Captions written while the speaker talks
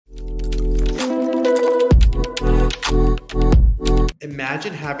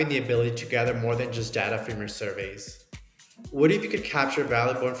Imagine having the ability to gather more than just data from your surveys. What if you could capture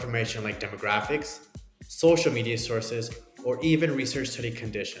valuable information like demographics, social media sources, or even research study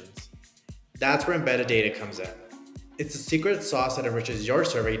conditions? That's where embedded data comes in. It's the secret sauce that enriches your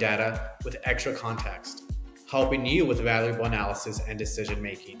survey data with extra context, helping you with valuable analysis and decision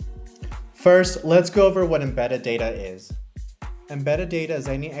making. First, let's go over what embedded data is. Embedded data is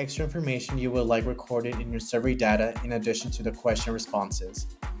any extra information you would like recorded in your survey data in addition to the question responses.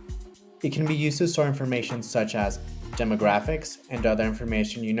 It can be used to store information such as demographics and other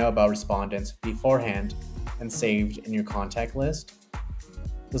information you know about respondents beforehand and saved in your contact list,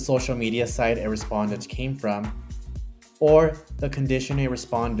 the social media site a respondent came from, or the condition a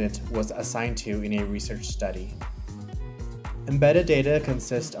respondent was assigned to in a research study. Embedded data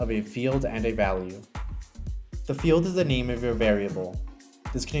consists of a field and a value. The field is the name of your variable.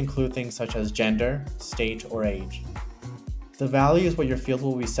 This can include things such as gender, state, or age. The value is what your field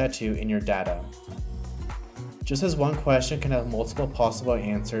will be set to in your data. Just as one question can have multiple possible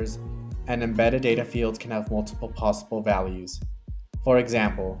answers, an embedded data field can have multiple possible values. For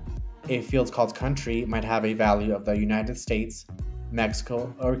example, a field called country might have a value of the United States,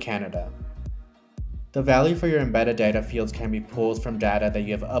 Mexico, or Canada. The value for your embedded data fields can be pulled from data that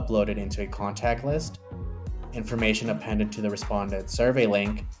you have uploaded into a contact list, information appended to the respondent survey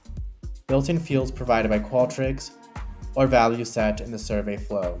link, built-in fields provided by Qualtrics, or values set in the survey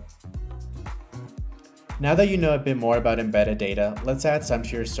flow. Now that you know a bit more about embedded data, let's add some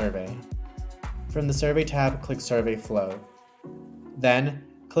to your survey. From the Survey tab, click Survey Flow. Then,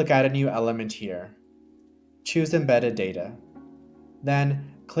 click Add a new element here. Choose Embedded Data.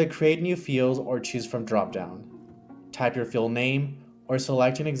 Then, click Create New Field or choose from dropdown. Type your field name or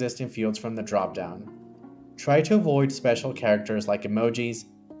select an existing fields from the dropdown. Try to avoid special characters like emojis,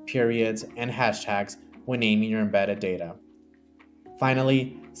 periods, and hashtags when naming your embedded data.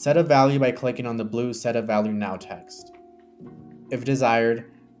 Finally, set a value by clicking on the blue Set a Value Now text. If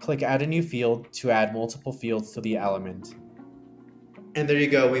desired, click Add a New Field to add multiple fields to the element. And there you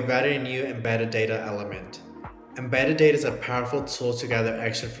go, we've added a new embedded data element. Embedded data is a powerful tool to gather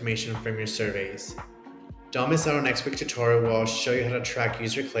extra information from your surveys. Don't miss out on next week's tutorial where I'll show you how to track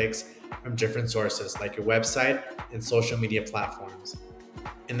user clicks from different sources like your website and social media platforms.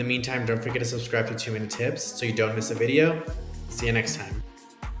 In the meantime, don't forget to subscribe to 2 Minute Tips so you don't miss a video. See you next time.